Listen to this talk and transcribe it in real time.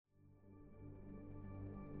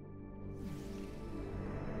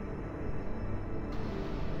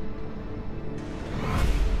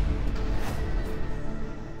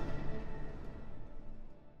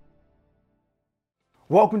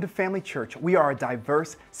Welcome to Family Church. We are a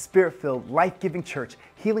diverse, spirit-filled, life-giving church,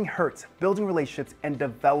 healing hurts, building relationships, and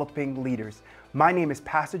developing leaders. My name is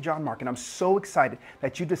Pastor John Mark, and I'm so excited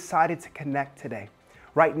that you decided to connect today.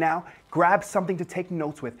 Right now, grab something to take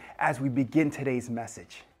notes with as we begin today's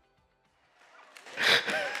message.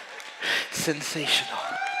 Sensational.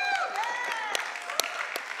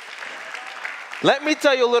 Let me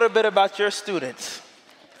tell you a little bit about your students.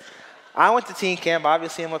 I went to teen camp.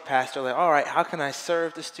 Obviously, I'm a pastor. Like, all right, how can I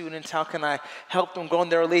serve the students? How can I help them grow in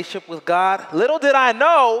their relationship with God? Little did I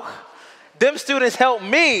know, them students helped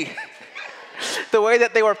me. The way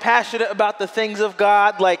that they were passionate about the things of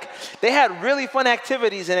God. Like, they had really fun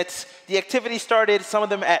activities, and the activity started, some of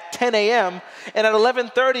them at 10 a.m., and at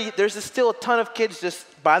 11:30, there's still a ton of kids just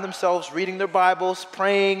by themselves reading their Bibles,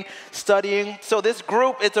 praying, studying. So this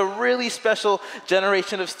group, it's a really special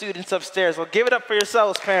generation of students upstairs. Well, give it up for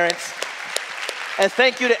yourselves, parents. And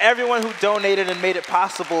thank you to everyone who donated and made it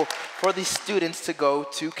possible for these students to go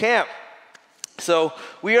to camp. So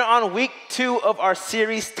we are on week 2 of our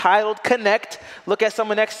series titled Connect. Look at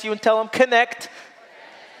someone next to you and tell them connect.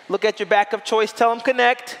 Look at your backup choice, tell them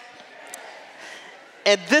connect.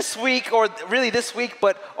 And this week, or really this week,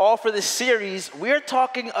 but all for this series, we're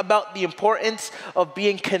talking about the importance of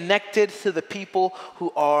being connected to the people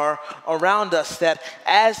who are around us. That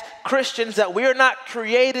as Christians, that we are not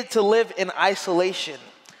created to live in isolation,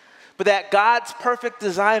 but that God's perfect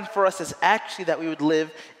design for us is actually that we would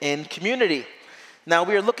live in community. Now,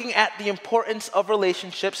 we are looking at the importance of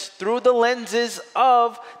relationships through the lenses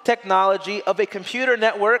of technology, of a computer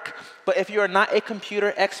network. But if you are not a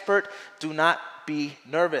computer expert, do not be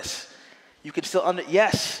nervous. You can still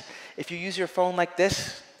yes, if you use your phone like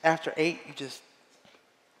this, after 8, you just,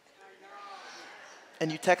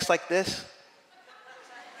 and you text like this.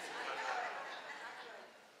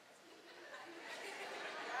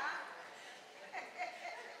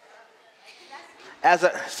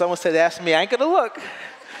 Someone said, ask me, I ain't gonna look.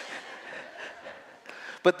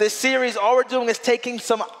 But this series, all we're doing is taking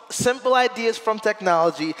some simple ideas from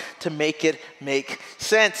technology to make it make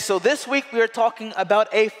sense. So this week we are talking about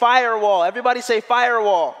a firewall. Everybody say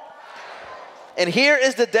firewall. And here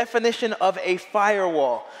is the definition of a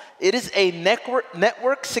firewall. It is a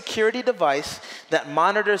network security device that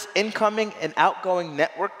monitors incoming and outgoing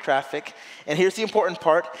network traffic. And here's the important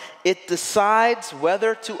part. It decides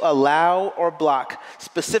whether to allow or block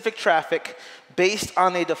specific traffic based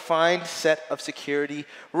on a defined set of security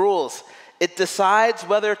rules. It decides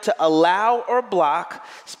whether to allow or block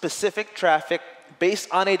specific traffic based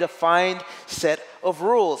on a defined set of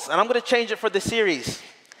rules. And I'm going to change it for the series.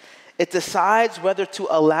 It decides whether to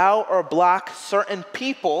allow or block certain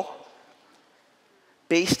people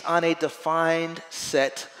based on a defined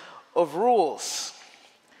set of rules.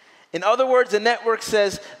 In other words, the network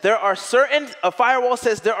says a firewall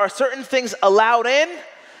says there are certain things allowed in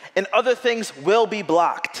and other things will be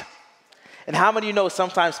blocked. And how many of you know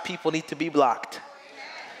sometimes people need to be blocked?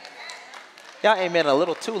 Y'all amen a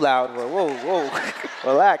little too loud. Whoa,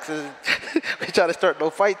 relax. We try to start no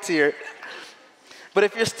fights here. But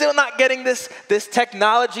if you're still not getting this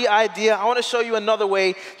technology idea, I want to show you another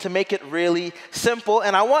way to make it really simple.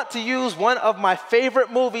 And I want to use one of my favorite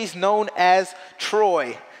movies known as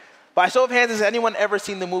Troy. By show of hands, has anyone ever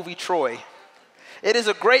seen the movie Troy? It is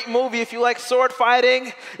a great movie if you like sword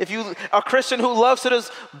fighting, if you are a Christian who loves to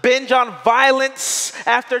just binge on violence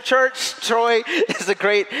after church. Troy is a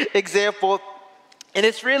great example. And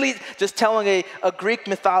it's really just telling a Greek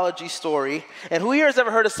mythology story. And who here has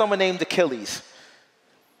ever heard of someone named Achilles?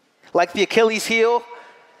 Like the Achilles heel?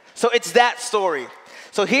 So it's that story.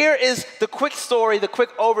 So here is the quick story, the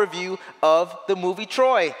quick overview of the movie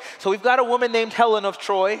Troy. So we've got a woman named Helen of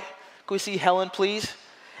Troy. Can we see Helen, please?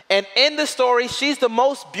 And in the story, she's the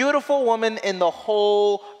most beautiful woman in the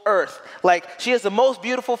whole earth. Like, she has the most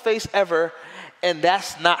beautiful face ever, and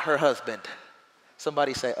that's not her husband.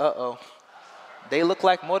 Somebody say, uh-oh. They look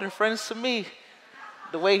like more than friends to me.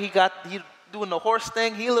 The way he doing the horse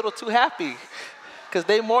thing, he a little too happy, because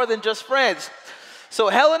they more than just friends. So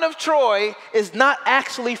Helen of Troy is not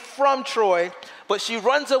actually from Troy, but she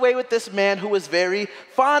runs away with this man who is very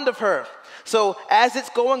fond of her. So as it's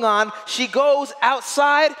going on, she goes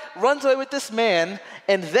outside, runs away with this man,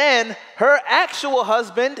 and then her actual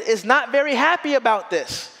husband is not very happy about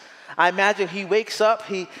this. I imagine he wakes up,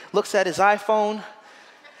 he looks at his iPhone.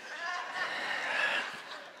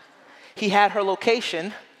 He had her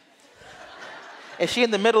location, and she in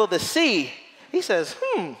the middle of the sea. He says,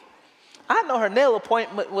 I know her nail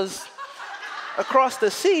appointment was across the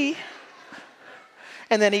sea.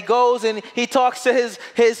 And then he goes and he talks to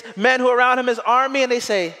his men who are around him, his army, and they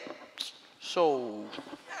say, so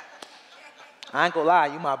I ain't gonna lie,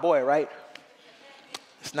 you my boy, right?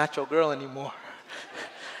 It's not your girl anymore.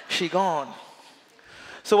 She gone.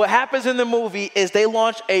 So what happens in the movie is they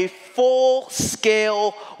launch a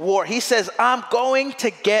full-scale war. He says, I'm going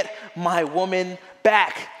to get my woman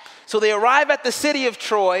back. So they arrive at the city of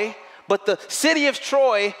Troy, but the city of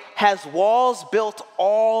Troy has walls built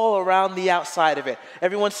all around the outside of it.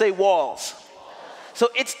 Everyone say walls. So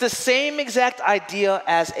it's the same exact idea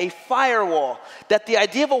as a firewall, that the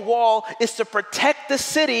idea of a wall is to protect the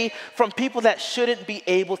city from people that shouldn't be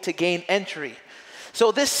able to gain entry.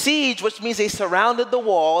 So this siege, which means they surrounded the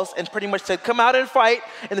walls and pretty much said, come out and fight,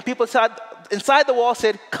 and the people inside the wall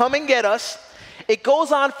said, come and get us. It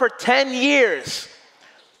goes on for 10 years.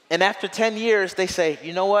 And after 10 years, they say,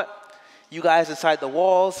 you know what? You guys inside the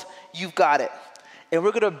walls, you've got it. And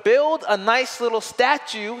we're going to build a nice little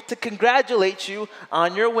statue to congratulate you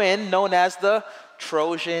on your win, known as the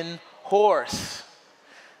Trojan horse.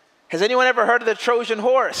 Has anyone ever heard of the Trojan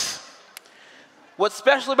horse? What's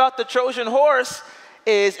special about the Trojan horse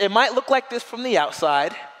is it might look like this from the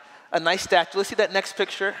outside, a nice statue. Let's see that next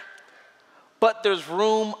picture. But there's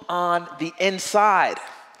room on the inside.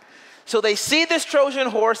 So they see this Trojan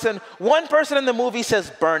horse, and one person in the movie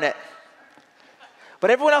says, burn it. But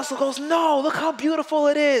everyone else goes, no, look how beautiful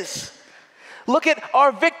it is. Look at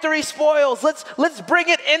our victory spoils. Let's bring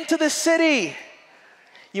it into the city.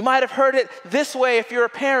 You might have heard it this way if you're a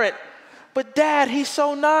parent. But Dad, he's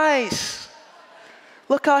so nice.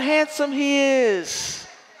 Look how handsome he is.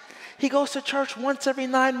 He goes to church once every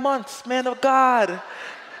 9 months, man of God.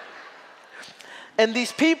 And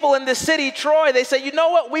these people in the city, Troy, they say, you know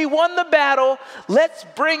what? We won the battle. Let's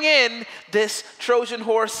bring in this Trojan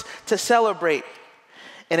horse to celebrate.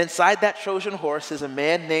 And inside that Trojan horse is a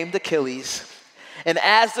man named Achilles. And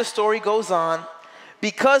as the story goes on,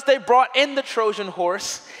 because they brought in the Trojan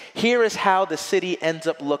horse, here is how the city ends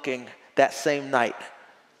up looking that same night.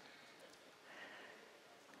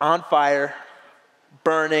 On fire,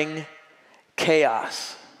 burning,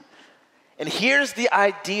 chaos. And here's the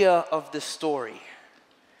idea of the story.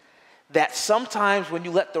 That sometimes when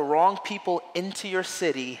you let the wrong people into your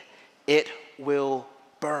city, it will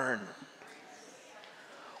burn.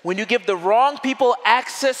 When you give the wrong people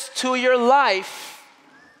access to your life,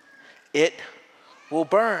 it will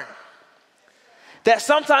burn. That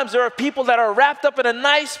sometimes there are people that are wrapped up in a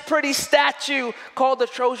nice, pretty statue called the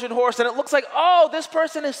Trojan horse, and it looks like, oh, this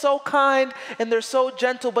person is so kind and they're so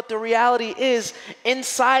gentle, but the reality is,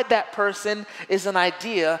 inside that person is an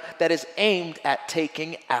idea that is aimed at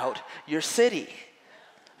taking out your city,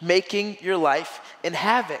 making your life in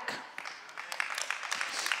havoc.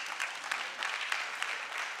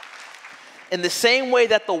 In the same way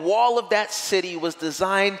that the wall of that city was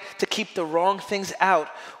designed to keep the wrong things out,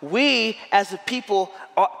 we as a people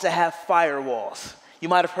ought to have firewalls. You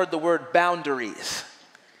might have heard the word boundaries.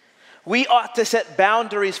 We ought to set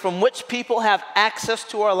boundaries from which people have access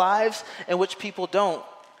to our lives and which people don't.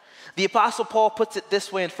 The Apostle Paul puts it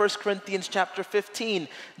this way in 1 Corinthians chapter 15.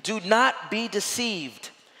 Do not be deceived.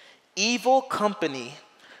 Evil company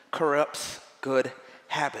corrupts good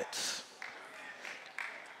habits.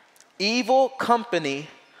 Evil company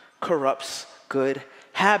corrupts good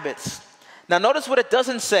habits. Now notice what it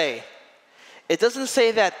doesn't say. It doesn't say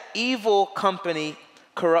that evil company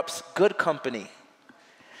corrupts good company.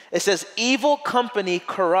 It says evil company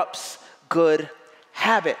corrupts good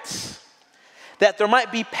habits. That there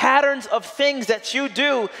might be patterns of things that you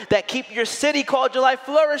do that keep your city called your life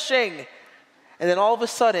flourishing. And then all of a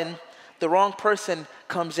sudden, the wrong person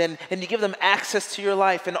comes in and you give them access to your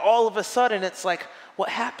life. And all of a sudden, it's like, what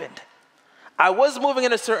happened? I was moving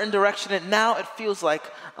in a certain direction, and now it feels like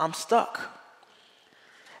I'm stuck.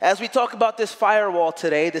 As we talk about this firewall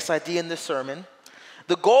today, this idea in this sermon,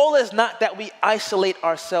 the goal is not that we isolate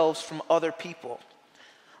ourselves from other people.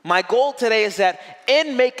 My goal today is that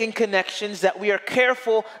in making connections, that we are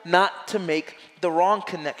careful not to make the wrong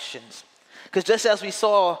connections. Because just as we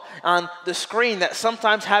saw on the screen, that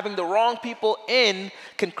sometimes having the wrong people in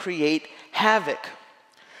can create havoc.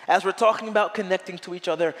 As we're talking about connecting to each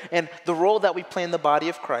other and the role that we play in the body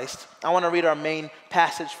of Christ, I want to read our main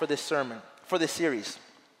passage for this sermon, for this series.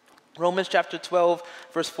 Romans chapter 12,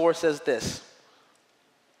 verse 4 says this.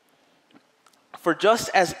 For just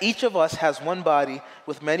as each of us has one body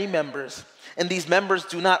with many members, and these members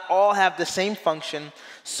do not all have the same function,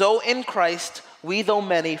 so in Christ we, though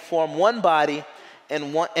many, form one body,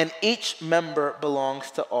 and each member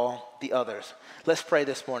belongs to all the others. Let's pray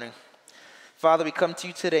this morning. Father, we come to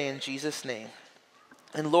you today in Jesus' name.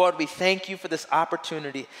 And Lord, we thank you for this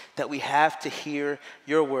opportunity that we have to hear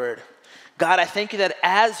your word. God, I thank you that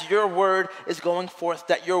as your word is going forth,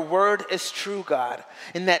 that your word is true, God,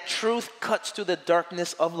 and that truth cuts through the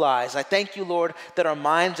darkness of lies. I thank you, Lord, that our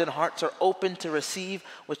minds and hearts are open to receive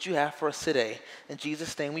what you have for us today. In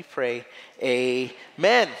Jesus' name we pray,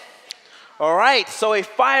 amen. All right, so a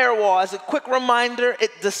firewall, as a quick reminder, it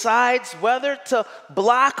decides whether to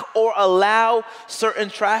block or allow certain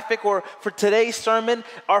traffic. Or for today's sermon,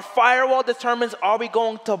 our firewall determines, are we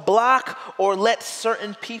going to block or let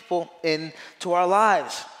certain people into our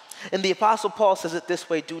lives? And the Apostle Paul says it this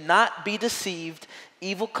way: do not be deceived,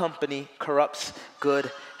 evil company corrupts good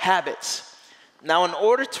habits. Now, in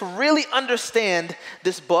order to really understand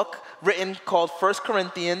this book written called 1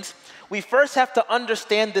 Corinthians, we first have to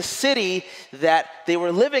understand the city that they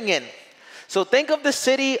were living in. So think of the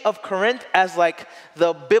city of Corinth as like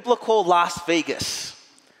the biblical Las Vegas.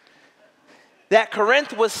 That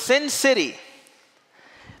Corinth was Sin City.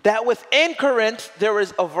 That within Corinth, there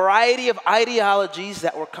was a variety of ideologies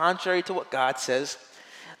that were contrary to what God says.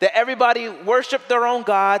 That everybody worshiped their own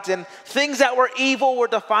gods, and things that were evil were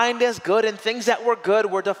defined as good, and things that were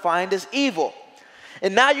good were defined as evil.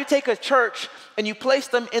 And now you take a church and you place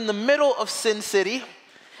them in the middle of Sin City,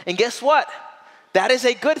 and guess what? That is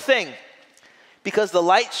a good thing, because the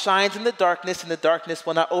light shines in the darkness and the darkness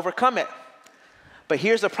will not overcome it. But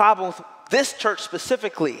here's the problem with this church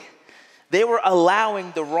specifically. They were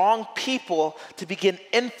allowing the wrong people to begin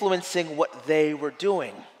influencing what they were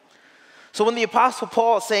doing. So when the Apostle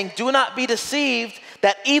Paul is saying, do not be deceived,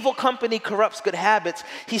 that evil company corrupts good habits,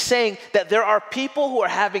 he's saying that there are people who are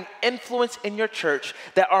having influence in your church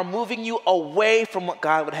that are moving you away from what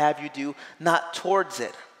God would have you do, not towards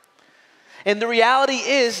it. And the reality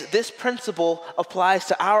is, this principle applies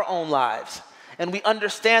to our own lives. And we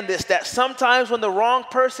understand this, that sometimes when the wrong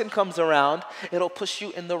person comes around, it'll push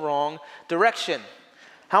you in the wrong direction.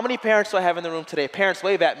 How many parents do I have in the room today? Parents,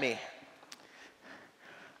 wave at me.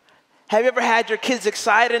 Have you ever had your kids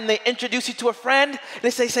excited and they introduce you to a friend? And they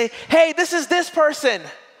say, hey, this is this person.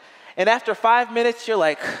 And after 5 minutes, you're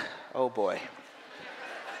like, oh boy.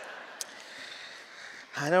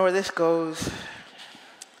 I know where this goes.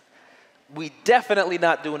 We definitely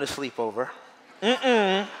not doing a sleepover.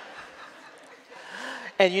 And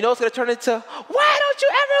you know it's going to turn into, why don't you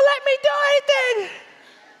ever let me do anything?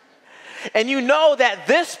 And you know that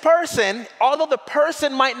this person, although the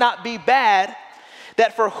person might not be bad,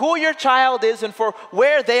 that for who your child is and for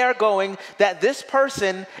where they are going, that this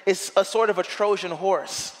person is a sort of a Trojan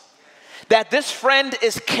horse. That this friend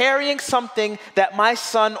is carrying something that my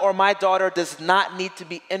son or my daughter does not need to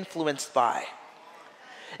be influenced by.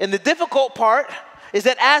 And the difficult part is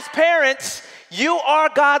that as parents, you are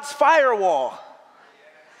God's firewall.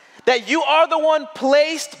 That you are the one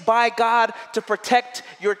placed by God to protect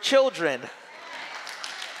your children.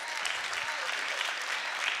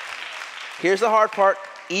 Here's the hard part,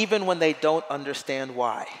 even when they don't understand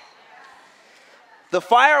why. The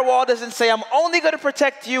firewall doesn't say, I'm only going to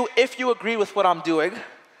protect you if you agree with what I'm doing.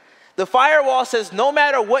 The firewall says, no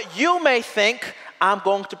matter what you may think, I'm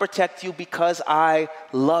going to protect you because I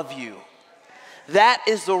love you. That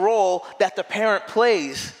is the role that the parent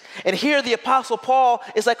plays. And here the Apostle Paul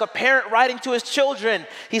is like a parent writing to his children.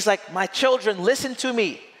 He's like, my children, listen to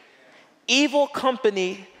me. Evil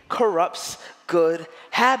company corrupts good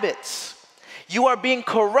habits. You are being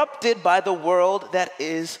corrupted by the world that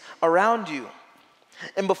is around you.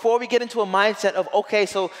 And before we get into a mindset of, okay,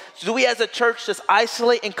 so do we as a church just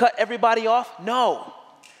isolate and cut everybody off? No.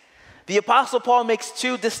 The Apostle Paul makes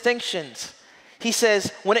two distinctions. He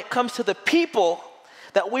says, when it comes to the people,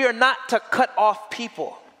 that we are not to cut off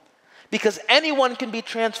people, because anyone can be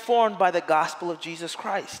transformed by the gospel of Jesus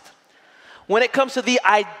Christ. When it comes to the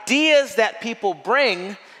ideas that people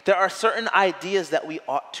bring, there are certain ideas that we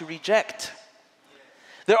ought to reject.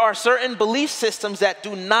 There are certain belief systems that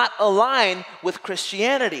do not align with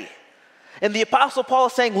Christianity. And the Apostle Paul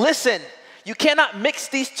is saying, listen, you cannot mix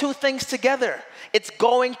these two things together. It's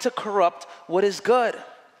going to corrupt what is good.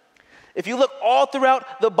 If you look all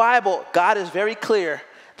throughout the Bible, God is very clear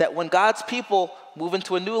that when God's people move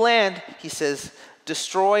into a new land, he says,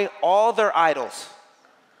 destroy all their idols,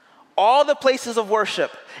 all the places of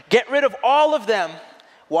worship. Get rid of all of them.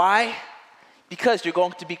 Why? Because you're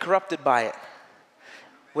going to be corrupted by it.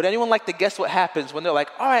 Would anyone like to guess what happens when they're like,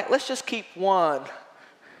 all right, let's just keep one.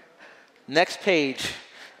 Next page.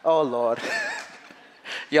 Oh, Lord.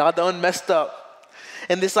 Y'all done messed up.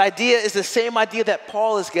 And this idea is the same idea that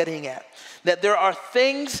Paul is getting at. That there are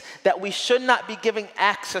things that we should not be giving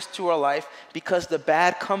access to our life because the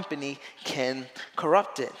bad company can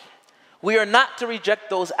corrupt it. We are not to reject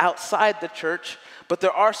those outside the church, but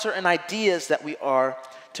there are certain ideas that we are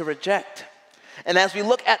to reject. And as we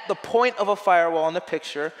look at the point of a firewall in the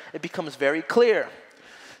picture, it becomes very clear.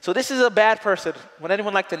 So this is a bad person. Would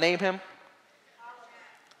anyone like to name him?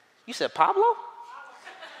 You said Pablo?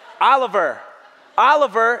 Oliver.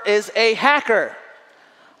 Oliver is a hacker.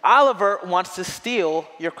 Oliver wants to steal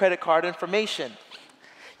your credit card information.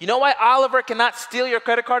 You know why Oliver cannot steal your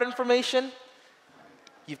credit card information?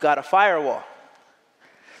 You've got a firewall.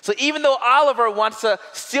 So even though Oliver wants to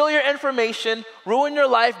steal your information, ruin your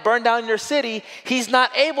life, burn down your city, he's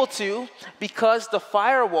not able to because the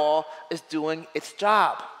firewall is doing its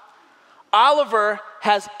job. Oliver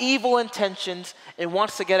has evil intentions and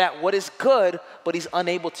wants to get at what is good, but he's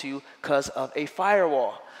unable to because of a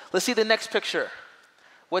firewall. Let's see the next picture.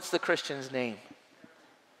 What's the Christian's name?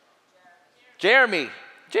 Jeremy.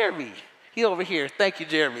 Jeremy. He's over here. Thank you,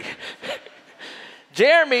 Jeremy.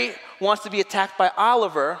 Jeremy wants to be attacked by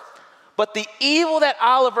Oliver, but the evil that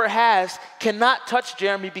Oliver has cannot touch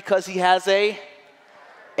Jeremy because he has a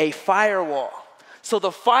firewall. So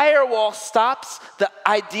the firewall stops the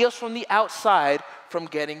ideas from the outside from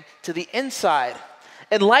getting to the inside.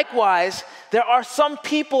 And likewise, there are some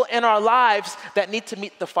people in our lives that need to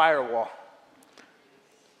meet the firewall.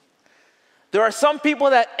 There are some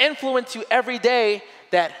people that influence you every day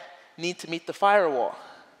that need to meet the firewall.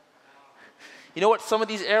 You know what some of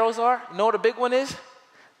these arrows are? You know what a big one is?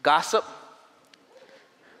 Gossip.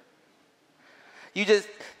 You just,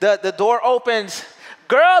 the door opens.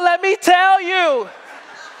 Girl, let me tell you.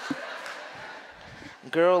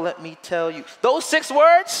 Girl, let me tell you. Those 6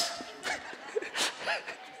 words,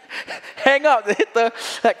 hang up.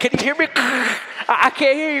 Can you hear me? I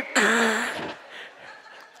can't hear you.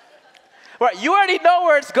 Right, you already know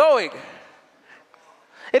where it's going.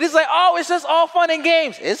 It is like, oh, it's just all fun and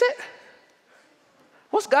games. Is it?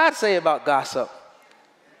 What's God say about gossip?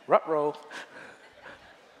 Ruh-roh.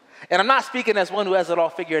 And I'm not speaking as one who has it all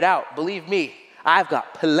figured out. Believe me, I've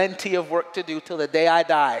got plenty of work to do till the day I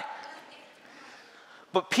die.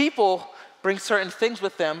 But people bring certain things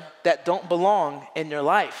with them that don't belong in your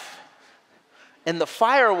life. And the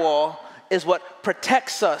firewall is what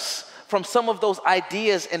protects us from some of those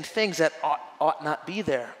ideas and things that ought not be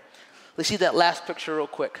there. Let's see that last picture real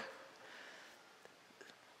quick.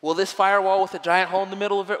 Will this firewall with a giant hole in the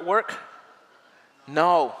middle of it work?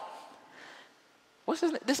 No. What's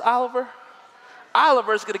his name? This Oliver?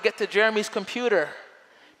 Oliver is going to get to Jeremy's computer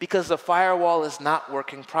because the firewall is not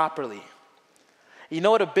working properly. You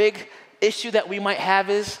know what a big issue that we might have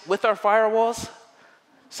is with our firewalls?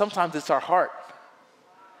 Sometimes it's our heart.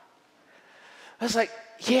 It's like,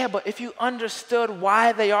 yeah, but if you understood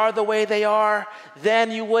why they are the way they are,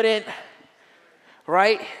 then you wouldn't,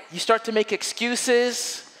 right? You start to make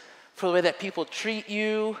excuses for the way that people treat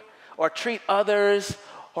you or treat others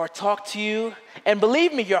or talk to you. And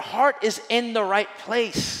believe me, your heart is in the right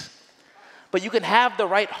place. But you can have the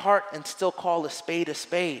right heart and still call a spade a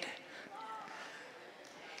spade.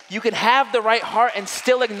 You can have the right heart and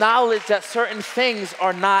still acknowledge that certain things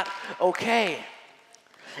are not okay.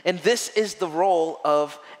 And this is the role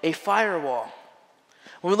of a firewall.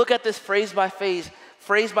 When we look at this phrase by phrase,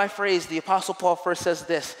 the Apostle Paul first says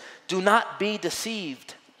this: do not be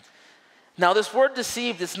deceived. Now this word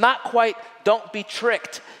deceived is not quite don't be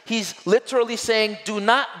tricked. He's literally saying do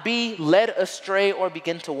not be led astray or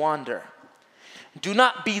begin to wander. Do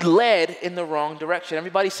not be led in the wrong direction.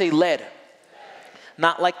 Everybody say led.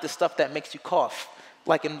 Not like the stuff that makes you cough,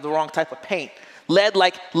 like in the wrong type of paint. Led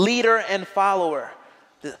like leader and follower.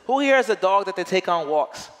 Who here has a dog that they take on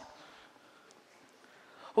walks?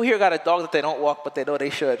 Who here got a dog that they don't walk, but they know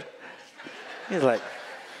they should? He's like,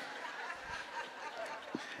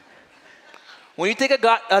 when you take a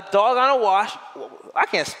dog on a wash, I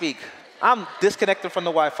can't speak. I'm disconnected from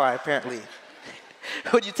the Wi-Fi, apparently.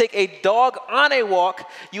 When you take a dog on a walk,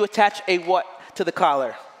 you attach a what to the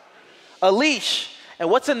collar? A leash. And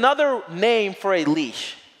what's another name for a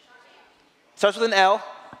leash? Starts with an L.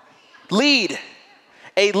 Lead.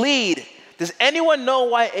 A lead. Does anyone know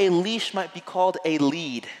why a leash might be called a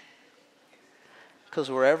lead? Because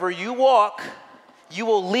wherever you walk, you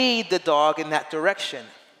will lead the dog in that direction.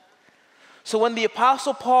 So when the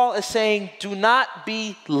Apostle Paul is saying, do not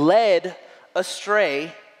be led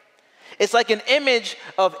astray, it's like an image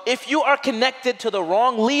of if you are connected to the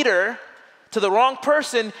wrong leader, to the wrong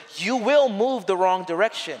person, you will move the wrong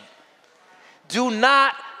direction. Do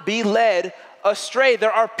not be led astray.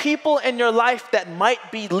 There are people in your life that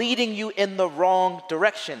might be leading you in the wrong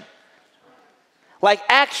direction. Like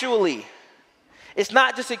actually. It's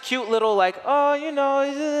not just a cute little like, oh, you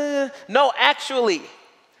know. No, actually.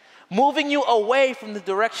 Moving you away from the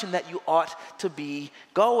direction that you ought to be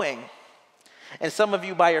going. And some of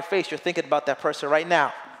you by your face, you're thinking about that person right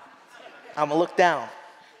now. I'm going to look down.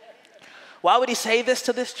 Why would he say this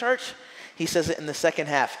to this church? He says it in the second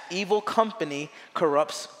half. Evil company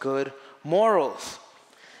corrupts good morals.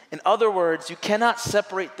 In other words, you cannot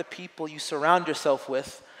separate the people you surround yourself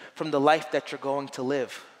with from the life that you're going to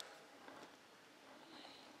live.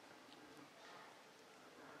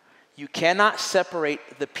 You cannot separate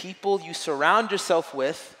the people you surround yourself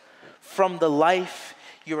with from the life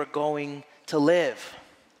you are going to live.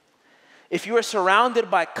 If you are surrounded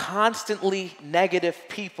by constantly negative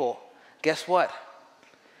people, guess what?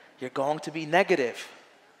 You're going to be negative.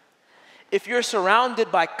 If you're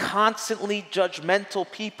surrounded by constantly judgmental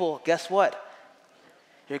people, guess what?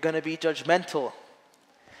 You're going to be judgmental.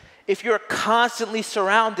 If you're constantly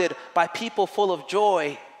surrounded by people full of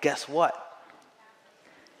joy, guess what?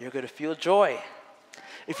 You're going to feel joy.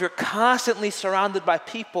 If you're constantly surrounded by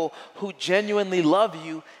people who genuinely love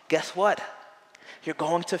you, guess what? You're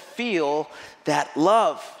going to feel that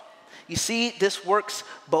love. You see, this works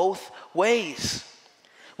both ways.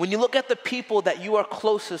 When you look at the people that you are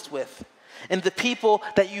closest with and the people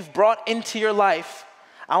that you've brought into your life,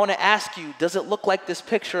 I want to ask you, does it look like this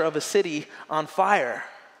picture of a city on fire?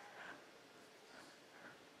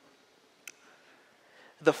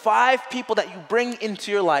 The 5 people that you bring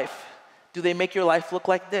into your life, do they make your life look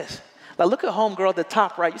like this? Now look at homegirl at the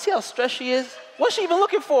top right. You see how stressed she is? What's she even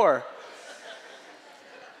looking for?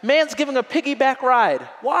 Man's giving a piggyback ride.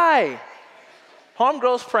 Why?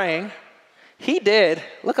 Homegirl's praying. He did.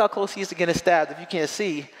 Look how close he is to getting stabbed if you can't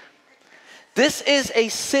see. This is a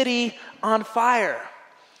city on fire.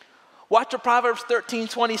 Watch what Proverbs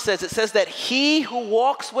 13:20 says. It says that he who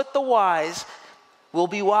walks with the wise will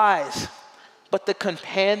be wise, but the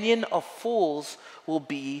companion of fools will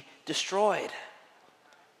be destroyed.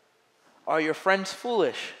 Are your friends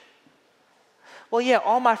foolish? Well, yeah,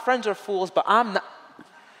 all my friends are fools, but I'm not.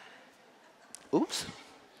 Oops.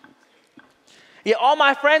 Yeah, all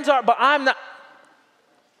my friends are, but I'm not.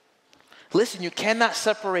 Listen, you cannot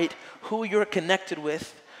separate who you're connected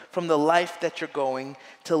with from the life that you're going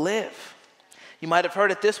to live. You might have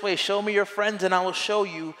heard it this way: show me your friends and I will show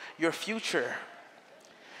you your future.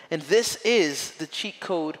 And this is the cheat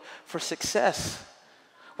code for success.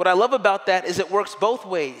 What I love about that is it works both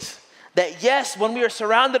ways. That yes, when we are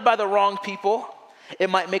surrounded by the wrong people, it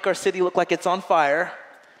might make our city look like it's on fire.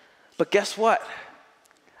 But guess what?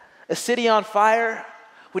 A city on fire,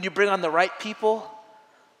 when you bring on the right people,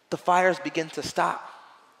 the fires begin to stop.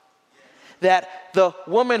 That the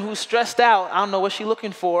woman who's stressed out, I don't know what she's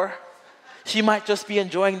looking for, she might just be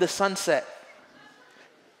enjoying the sunset.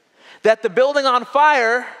 That the building on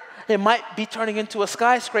fire, it might be turning into a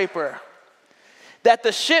skyscraper. That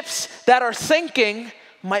the ships that are sinking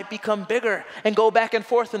might become bigger and go back and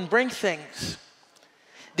forth and bring things.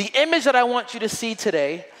 The image that I want you to see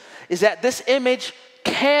today is that this image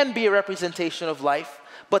can be a representation of life,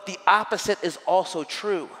 but the opposite is also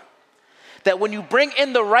true. That when you bring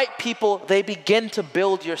in the right people, they begin to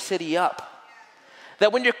build your city up.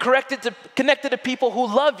 That when you're connected to people who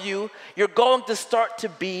love you, you're going to start to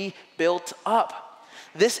be built up.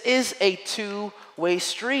 This is a two-way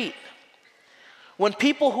street. When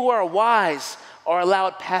people who are wise are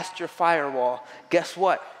allowed past your firewall, guess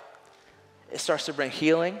what? It starts to bring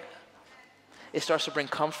healing. It starts to bring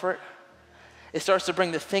comfort. It starts to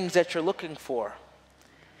bring the things that you're looking for.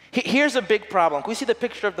 Here's a big problem. Can we see the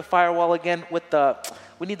picture of the firewall again with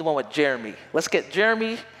we need the one with Jeremy. Let's get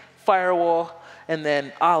Jeremy, firewall, and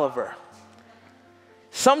then Oliver.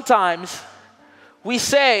 Sometimes we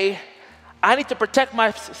say, I need to protect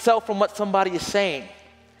myself from what somebody is saying.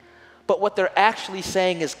 But what they're actually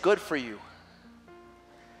saying is good for you.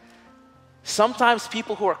 Sometimes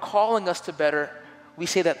people who are calling us to better, we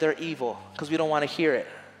say that they're evil because we don't want to hear it.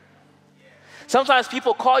 Sometimes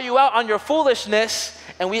people call you out on your foolishness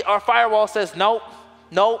and our firewall says, nope,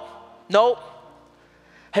 nope, nope.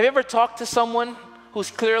 Have you ever talked to someone who's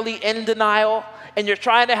clearly in denial and you're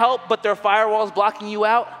trying to help but their firewall is blocking you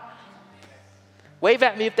out? Wave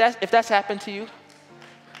at me if that's happened to you.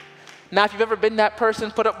 Now, if you've ever been that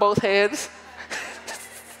person, put up both hands.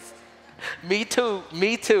 Me too,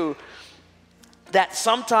 me too. That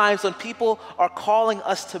sometimes when people are calling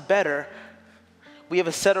us to better, we have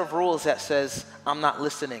a set of rules that says, I'm not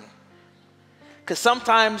listening. Because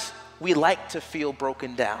sometimes we like to feel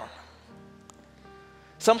broken down.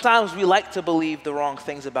 Sometimes we like to believe the wrong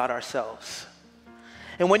things about ourselves.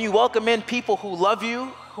 And when you welcome in people who love you,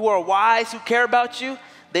 who are wise, who care about you,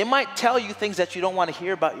 they might tell you things that you don't want to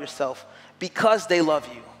hear about yourself because they love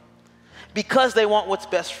you, because they want what's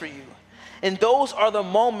best for you. And those are the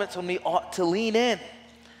moments when we ought to lean in.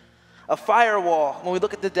 A firewall, when we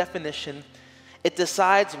look at the definition, It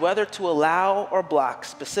decides whether to allow or block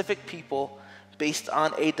specific people based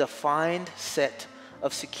on a defined set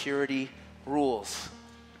of security rules.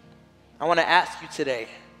 I want to ask you today,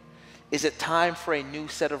 is it time for a new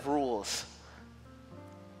set of rules?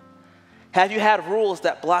 Have you had rules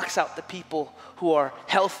that blocks out the people who are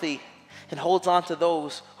healthy and holds on to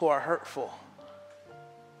those who are hurtful?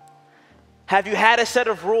 Have you had a set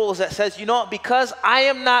of rules that says, you know what, because I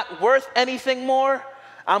am not worth anything more,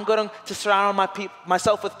 I'm going to surround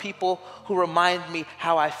myself with people who remind me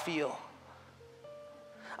how I feel.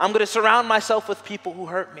 I'm going to surround myself with people who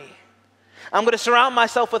hurt me. I'm going to surround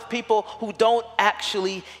myself with people who don't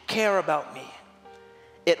actually care about me.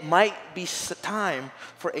 It might be time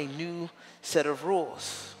for a new set of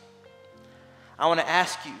rules. I want to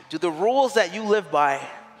ask you, do the rules that you live by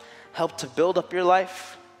help to build up your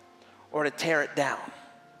life or to tear it down?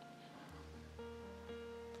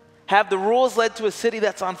 Have the rules led to a city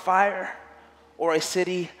that's on fire or a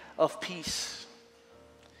city of peace?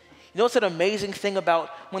 You know what's an amazing thing about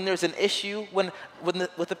when there's an issue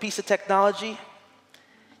with a piece of technology?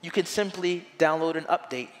 You can simply download an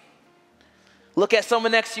update. Look at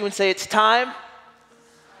someone next to you and say, it's time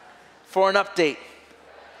for an update.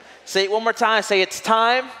 Say it one more time. Say, it's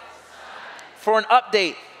time for an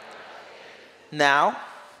update. Now,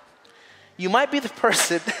 you might be the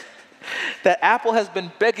person that Apple has been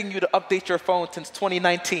begging you to update your phone since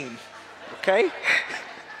 2019, okay?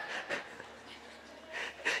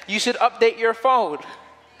 You should update your phone.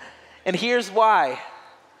 And here's why.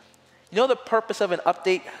 You know the purpose of an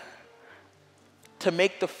update? To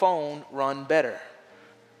make the phone run better.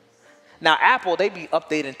 Now, Apple, they be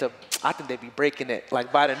updating to, I think they be breaking it,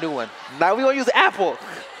 like buy the new one. Now, we gonna use Apple.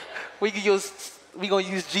 We gonna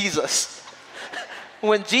use Jesus.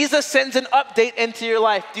 When Jesus sends an update into your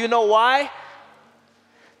life, do you know why?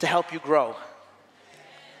 To help you grow.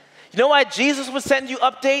 You know why Jesus would send you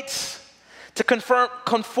updates? To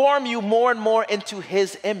conform you more and more into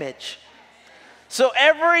his image. So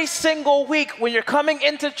every single week when you're coming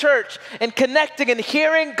into church and connecting and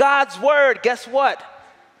hearing God's word, guess what?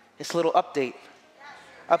 It's a little update.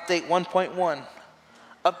 Update 1.1.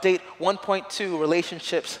 Update 1.2,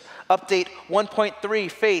 relationships. Update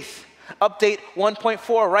 1.3, faith. Update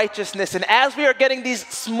 1.4, righteousness. And as we are getting these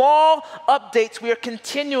small updates, we are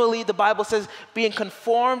continually, the Bible says, being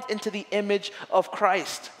conformed into the image of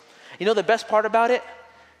Christ. You know the best part about it?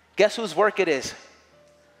 Guess whose work it is?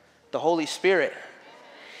 The Holy Spirit.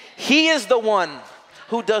 He is the one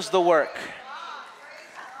who does the work.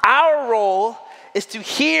 Our role is to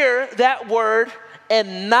hear that word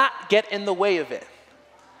and not get in the way of it.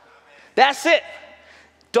 That's it.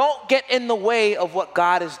 Don't get in the way of what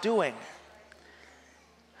God is doing.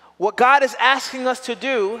 What God is asking us to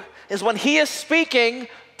do is when he is speaking,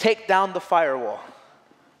 take down the firewall.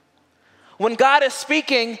 When God is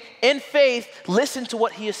speaking in faith, listen to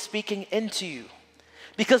what he is speaking into you.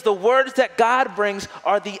 Because the words that God brings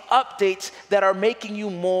are the updates that are making you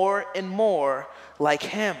more and more like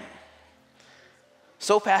him.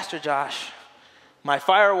 So, Pastor Josh, my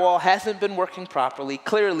firewall hasn't been working properly.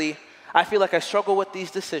 Clearly, I feel like I struggle with these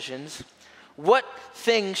decisions. What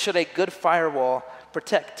things should a good firewall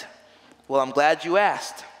protect? Well, I'm glad you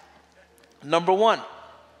asked. Number one,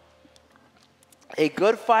 a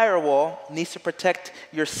good firewall needs to protect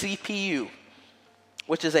your CPU,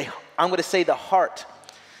 which is I'm going to say the heart.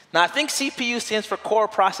 Now, I think CPU stands for core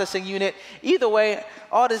processing unit. Either way,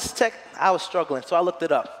 all this tech, I was struggling, so I looked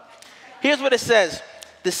it up. Here's what it says.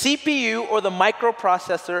 The CPU, or the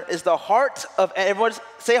microprocessor, is the heart of, everyone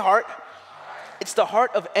say heart. It's the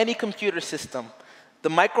heart of any computer system. The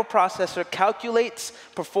microprocessor calculates,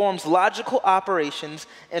 performs logical operations,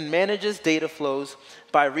 and manages data flows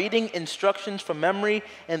by reading instructions from memory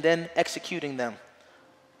and then executing them.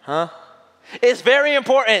 It's very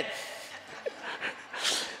important.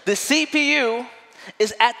 The CPU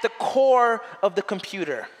is at the core of the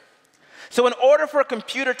computer. So in order for a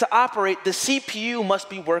computer to operate, the CPU must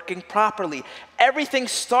be working properly. Everything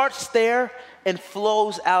starts there and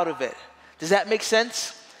flows out of it. Does that make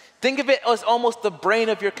sense? Think of it as almost the brain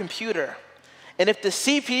of your computer. And if the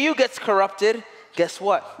CPU gets corrupted, guess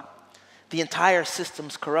what? The entire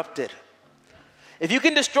system's corrupted. If you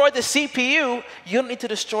can destroy the CPU, you don't need to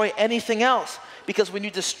destroy anything else. Because when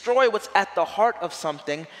you destroy what's at the heart of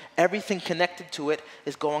something, everything connected to it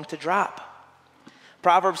is going to drop.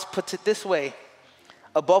 Proverbs puts it this way: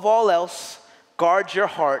 above all else, guard your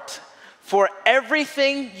heart, for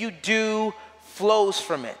everything you do flows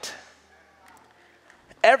from it.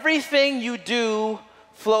 Everything you do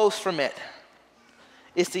flows from it.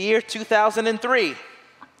 It's the year 2003,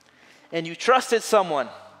 and you trusted someone,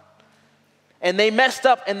 and they messed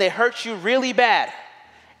up and they hurt you really bad,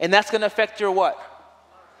 and that's going to affect your what?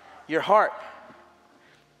 Your heart.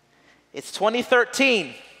 It's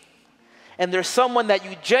 2013, and there's someone that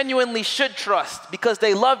you genuinely should trust because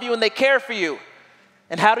they love you and they care for you.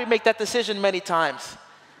 And how do we make that decision many times?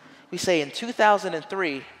 We say, in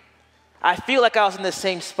 2003, I feel like I was in the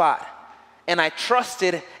same spot, and I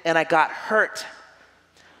trusted and I got hurt.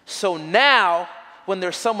 So now, when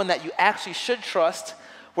there's someone that you actually should trust,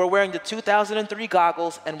 we're wearing the 2003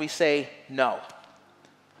 goggles and we say, no.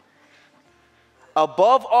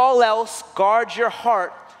 Above all else, guard your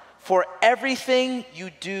heart, for everything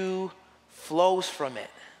you do flows from it.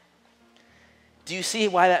 Do you see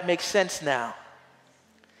why that makes sense now?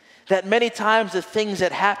 That many times the things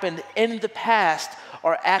that happened in the past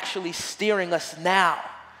are actually steering us now.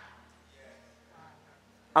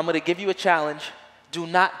 I'm going to give you a challenge. Do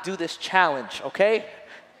not do this challenge, okay?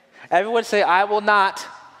 Everyone say, I will not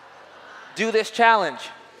do this challenge.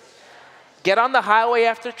 Get on the highway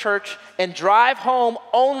after church and drive home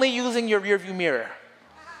only using your rearview mirror.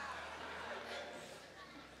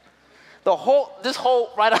 This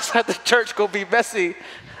whole right outside the church gonna be messy.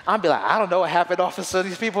 I'll be like, I don't know what happened, officer.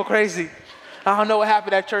 These people crazy. I don't know what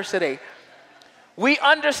happened at church today. We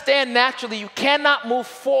understand naturally you cannot move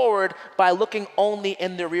forward by looking only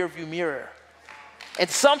in the rearview mirror. And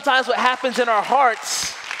sometimes what happens in our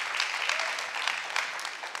hearts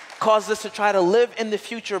causes us to try to live in the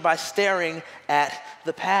future by staring at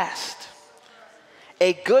the past.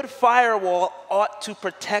 A good firewall ought to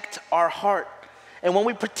protect our heart. And when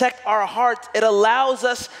we protect our heart, it allows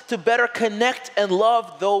us to better connect and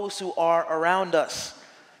love those who are around us.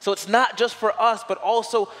 So it's not just for us, but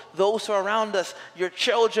also those who are around us, your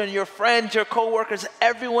children, your friends, your coworkers,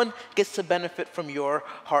 everyone gets to benefit from your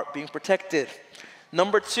heart being protected.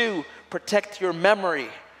 Number 2, protect your memory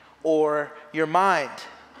or your mind.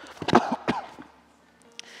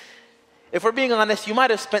 If we're being honest, you might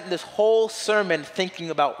have spent this whole sermon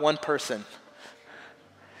thinking about one person.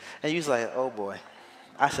 And you was like, oh boy,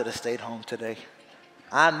 I should have stayed home today.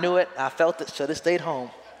 I knew it, I felt it, should have stayed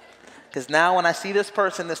home. Because now when I see this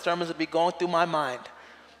person, the sermons will be going through my mind.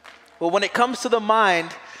 Well, when it comes to the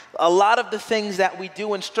mind, a lot of the things that we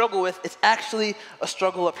do and struggle with, it's actually a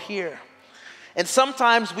struggle up here. And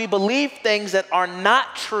sometimes we believe things that are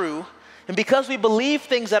not true. And because we believe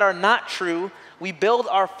things that are not true, we build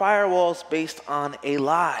our firewalls based on a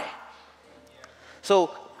lie.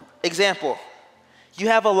 So, example, you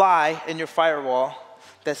have a lie in your firewall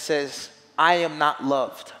that says, I am not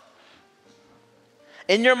loved.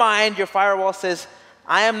 In your mind, your firewall says,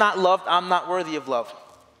 I am not loved, I'm not worthy of love.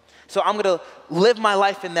 So I'm going to live my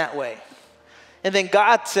life in that way. And then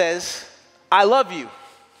God says, I love you.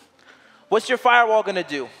 What's your firewall going to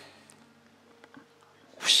do?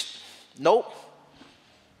 Whoosh. Nope.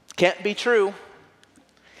 Can't be true.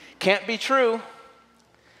 Can't be true.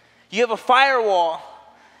 You have a firewall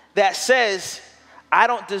that says, I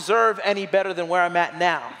don't deserve any better than where I'm at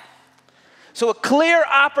now. So a clear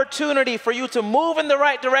opportunity for you to move in the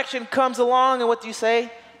right direction comes along, and what do you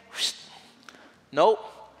say? Whoosh. Nope.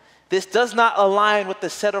 This does not align with the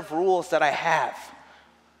set of rules that I have.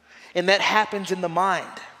 And that happens in the mind.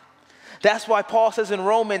 That's why Paul says in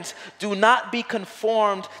Romans, do not be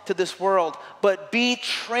conformed to this world, but be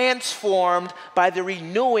transformed by the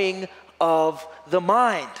renewing of the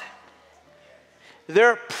mind.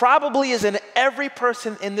 There probably is in every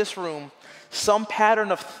person in this room some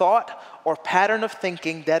pattern of thought or pattern of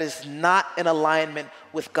thinking that is not in alignment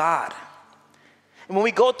with God. And when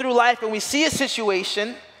we go through life and we see a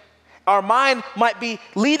situation, our mind might be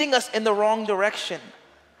leading us in the wrong direction.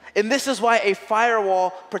 And this is why a firewall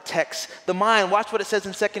protects the mind. Watch what it says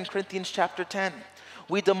in 2 Corinthians chapter 10.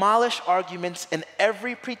 We demolish arguments and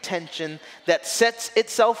every pretension that sets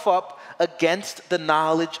itself up against the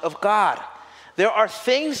knowledge of God. There are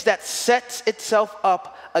things that sets itself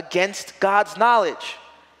up against God's knowledge,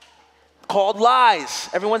 called lies.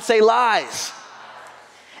 Everyone say lies.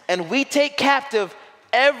 And we take captive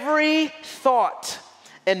every thought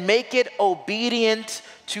and make it obedient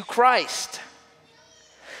to Christ.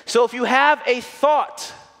 So if you have a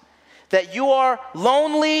thought that you are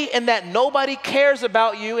lonely and that nobody cares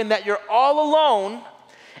about you and that you're all alone,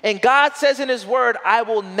 and God says in his word, I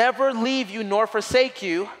will never leave you nor forsake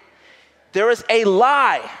you, there is a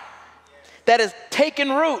lie that has taken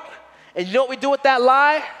root. And you know what we do with that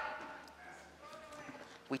lie?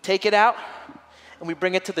 We take it out and we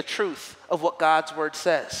bring it to the truth of what God's word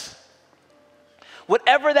says.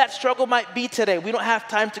 Whatever that struggle might be today, we don't have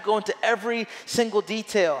time to go into every single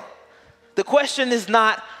detail. The question is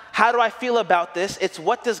not, how do I feel about this? It's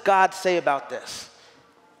what does God say about this?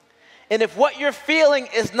 And if what you're feeling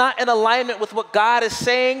is not in alignment with what God is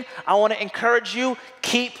saying, I want to encourage you,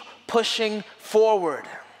 keep pushing forward.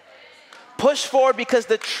 Push forward because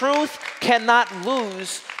the truth cannot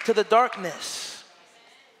lose to the darkness.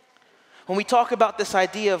 When we talk about this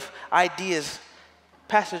idea of ideas,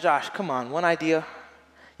 Pastor Josh, come on, one idea.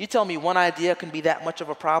 You tell me one idea can be that much of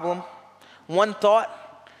a problem? One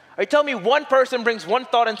thought? Are you telling me one person brings one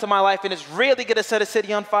thought into my life and is really going to set a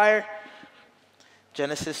city on fire?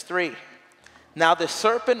 Genesis 3. Now the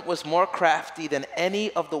serpent was more crafty than any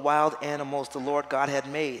of the wild animals the Lord God had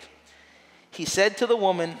made. He said to the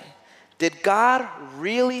woman, did God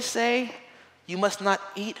really say you must not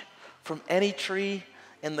eat from any tree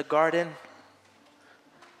in the garden?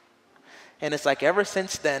 And it's like ever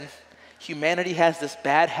since then, humanity has this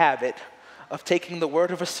bad habit of taking the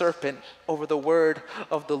word of a serpent over the word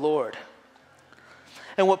of the Lord.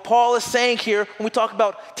 And what Paul is saying here, when we talk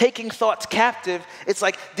about taking thoughts captive, it's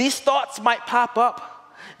like these thoughts might pop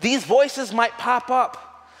up. These voices might pop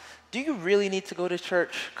up. Do you really need to go to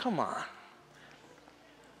church? Come on.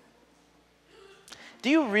 Do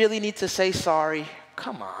you really need to say sorry?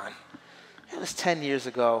 Come on. It was 10 years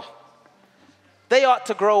ago. They ought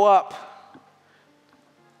to grow up.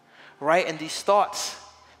 Right? And these thoughts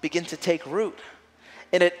begin to take root.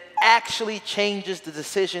 And it actually changes the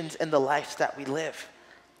decisions and the lives that we live.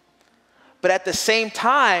 But at the same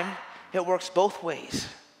time, it works both ways.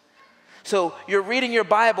 So you're reading your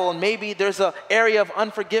Bible and maybe there's an area of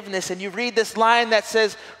unforgiveness and you read this line that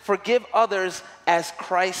says, forgive others as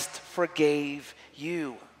Christ forgave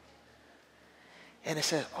you. And it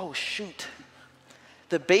says, oh shoot.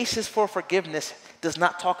 The basis for forgiveness does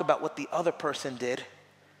not talk about what the other person did.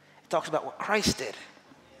 It talks about what Christ did.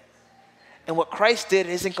 And what Christ did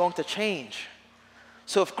isn't going to change.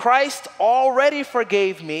 So if Christ already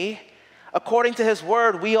forgave me, according to his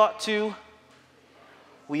word, we ought to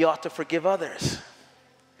forgive others.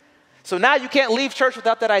 So now you can't leave church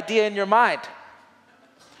without that idea in your mind.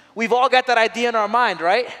 We've all got that idea in our mind,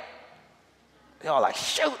 right? You're all like,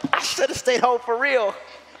 shoot, I should have stayed home for real.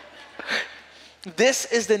 This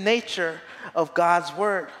is the nature of God's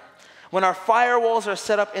word. When our firewalls are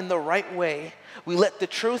set up in the right way, we let the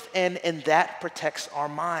truth in, and that protects our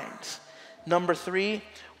minds. Number 3,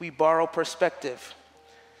 we borrow perspective.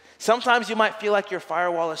 Sometimes you might feel like your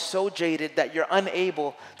firewall is so jaded that you're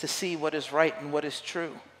unable to see what is right and what is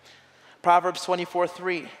true. Proverbs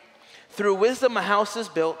 24:3. Through wisdom a house is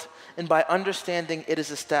built, and by understanding it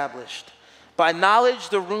is established. By knowledge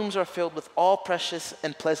the rooms are filled with all precious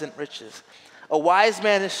and pleasant riches. A wise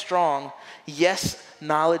man is strong. Yes,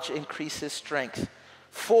 knowledge increases strength.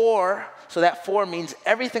 So that 4 means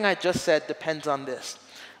everything I just said depends on this.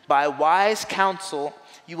 By wise counsel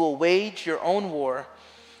you will wage your own war,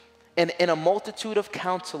 and in a multitude of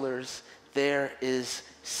counselors there is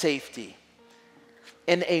safety.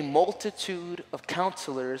 In a multitude of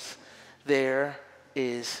counselors there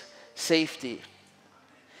is safety.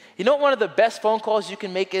 You know what one of the best phone calls you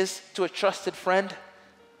can make is to a trusted friend?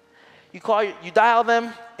 You dial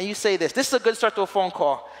them, and you say this. This is a good start to a phone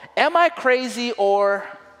call. Am I crazy or...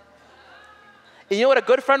 And you know what a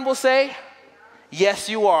good friend will say? Yes,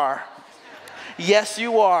 you are. Yes,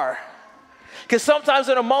 you are. Because sometimes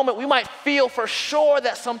in a moment, we might feel for sure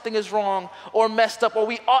that something is wrong or messed up or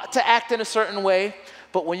we ought to act in a certain way.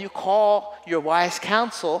 But when you call your wise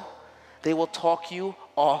counsel, they will talk you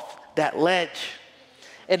off that ledge.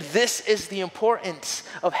 And this is the importance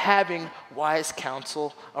of having wise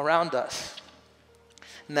counsel around us.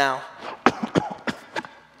 Now,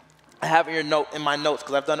 I have in my notes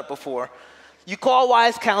because I've done it before. You call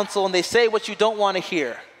wise counsel and they say what you don't want to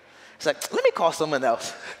hear. It's like, let me call someone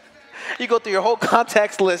else. You go through your whole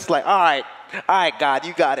contacts list like, all right, God,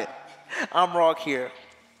 you got it. I'm wrong here.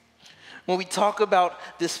 When we talk about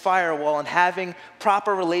this firewall and having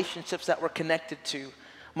proper relationships that we're connected to,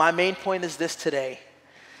 my main point is this today.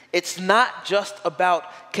 It's not just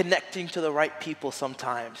about connecting to the right people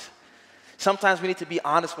sometimes. Sometimes we need to be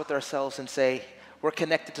honest with ourselves and say, we're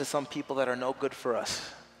connected to some people that are no good for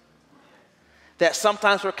us. That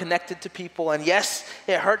sometimes we're connected to people, and yes,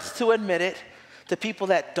 it hurts to admit it, to people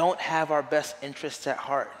that don't have our best interests at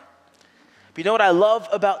heart. But you know what I love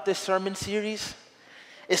about this sermon series?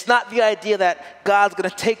 It's not the idea that God's going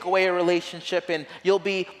to take away a relationship and you'll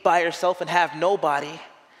be by yourself and have nobody.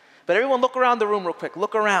 But everyone look around the room real quick.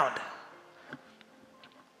 Look around.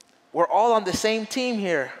 We're all on the same team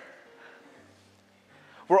here.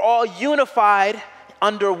 We're all unified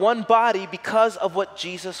under one body because of what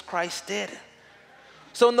Jesus Christ did.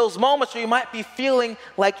 So in those moments where you might be feeling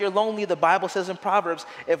like you're lonely, the Bible says in Proverbs,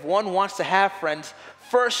 if one wants to have friends,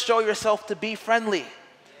 first show yourself to be friendly.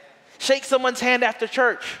 Shake someone's hand after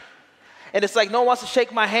church. And it's like no one wants to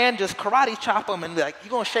shake my hand, just karate chop them and be like,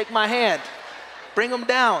 you're going to shake my hand. Bring them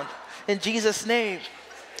down in Jesus' name.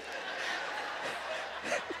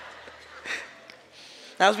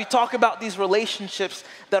 Now, as we talk about these relationships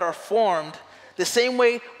that are formed, the same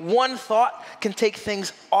way one thought can take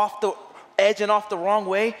things off the edge and off the wrong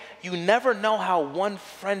way, you never know how one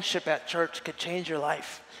friendship at church could change your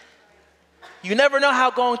life. You never know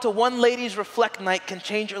how going to one ladies' reflect night can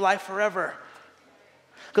change your life forever.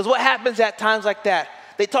 Because what happens at times like that?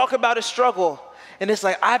 They talk about a struggle, and it's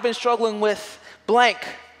like, I've been struggling with blank.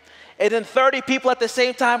 And then 30 people at the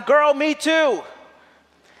same time, girl, me too.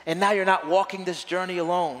 And now you're not walking this journey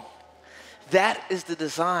alone. That is the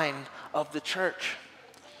design of the church.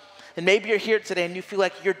 And maybe you're here today and you feel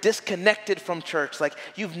like you're disconnected from church, like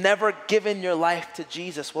you've never given your life to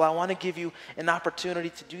Jesus. Well, I want to give you an opportunity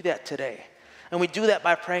to do that today. And we do that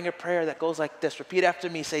by praying a prayer that goes like this. Repeat after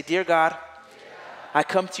me. Say, Dear God, I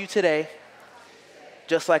come to you today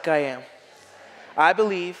just like I am. I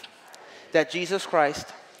believe that Jesus Christ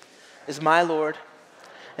is my Lord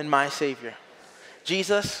and my Savior.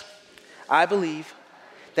 Jesus, I believe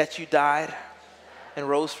that you died and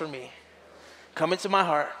rose for me. Come into my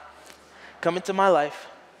heart, come into my life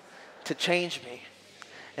to change me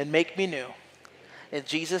and make me new. In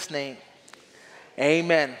Jesus' name,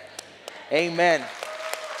 amen. Amen.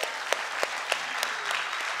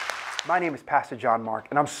 My name is Pastor John Mark,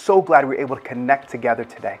 and I'm so glad we were able to connect together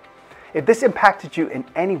today. If this impacted you in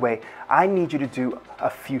any way, I need you to do a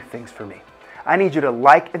few things for me. I need you to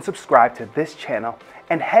like and subscribe to this channel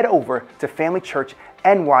and head over to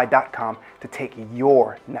familychurchny.com to take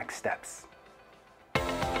your next steps.